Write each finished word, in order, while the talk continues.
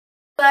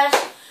Guys,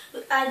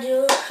 I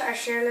do a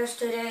challenge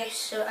today,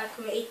 so I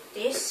can eat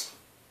this.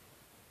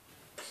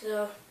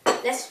 So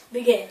let's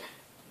begin.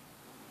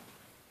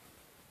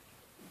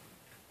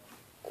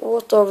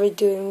 What are we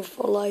doing with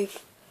our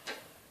life?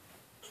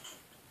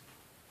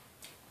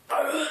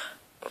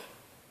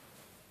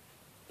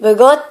 We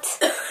got?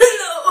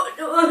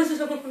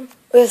 No.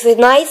 Was it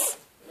nice?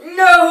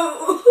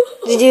 No.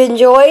 Did you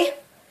enjoy?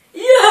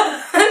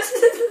 Yes.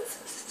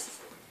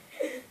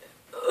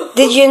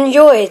 Did you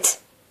enjoy it?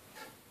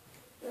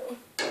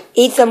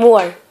 Eat some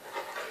more.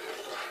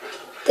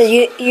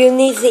 You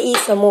need to eat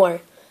some more.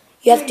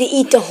 You have to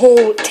eat the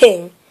whole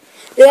thing.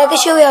 Then I can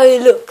show you how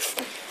it looks.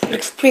 It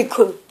looks pretty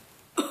cool.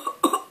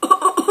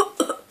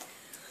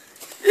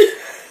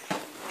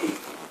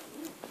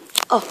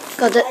 Oh,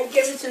 got it. I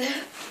give it to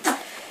him.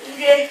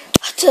 Okay.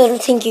 I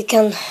don't think you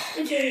can.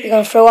 You're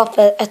gonna throw up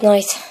at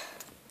night.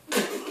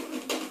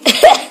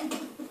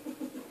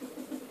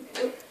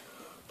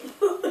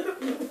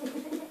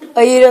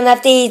 Oh, you don't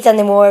have to eat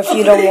anymore if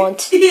you don't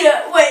want.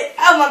 Yeah, wait,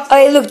 I want to.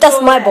 Oh, look,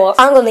 that's my ball.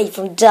 I'm gonna eat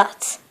from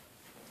that.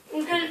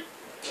 Okay.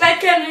 I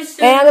can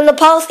And I'm gonna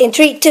pause in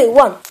 3, 2,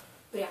 1.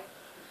 Yeah.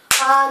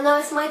 Now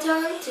it's my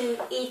turn to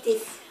eat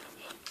this.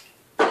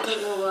 I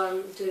don't know what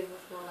I'm doing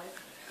with my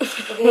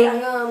life. Okay, I'm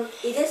gonna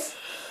eat this.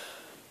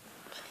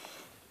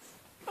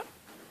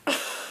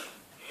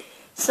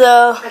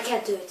 So I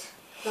can't do it.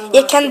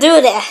 you can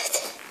do that.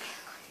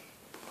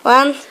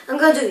 One. I'm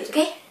gonna do it,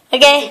 okay?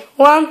 Okay.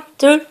 1,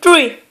 2,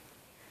 3.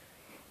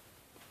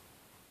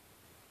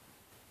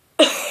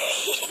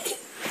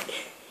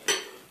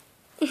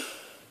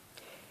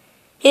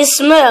 It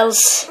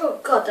smells. Oh,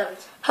 god damn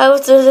it. How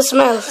does it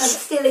smell? I'm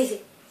still eating.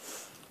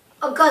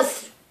 Oh god,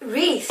 it's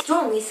really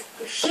strong. It's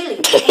chili.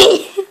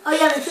 Oh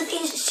yeah, we put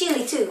in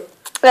chili too.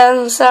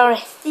 I'm sorry.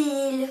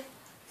 Still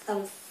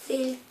some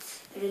silt.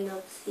 I don't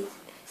know,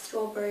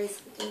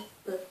 strawberries.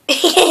 But I'm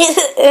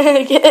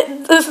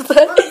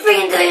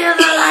freaking doing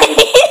another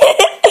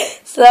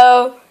life.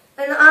 So,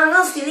 And I'm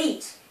gonna still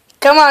eat.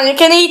 come on, you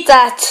can eat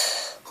that.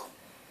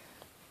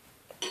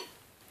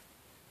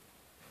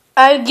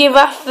 I'll give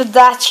up with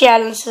that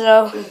challenge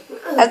though.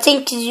 I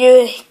think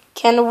you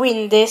can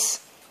win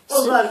this.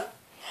 Oh god.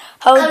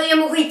 How? Jag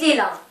mår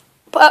skitilla.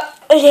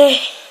 Okay.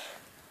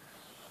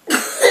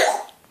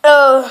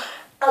 Oh,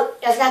 Oh,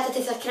 jag ska äta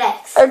tills jag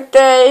kräks.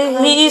 okay.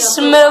 He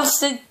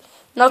smells it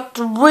not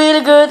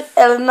really good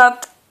and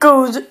not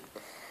good.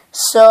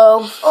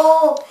 So,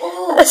 Oh.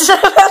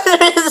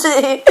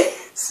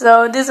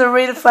 so this is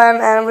really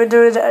fun, and we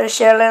do a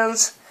challenge.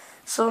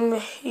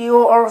 So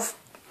you are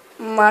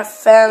my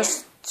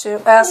fans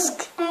to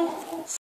ask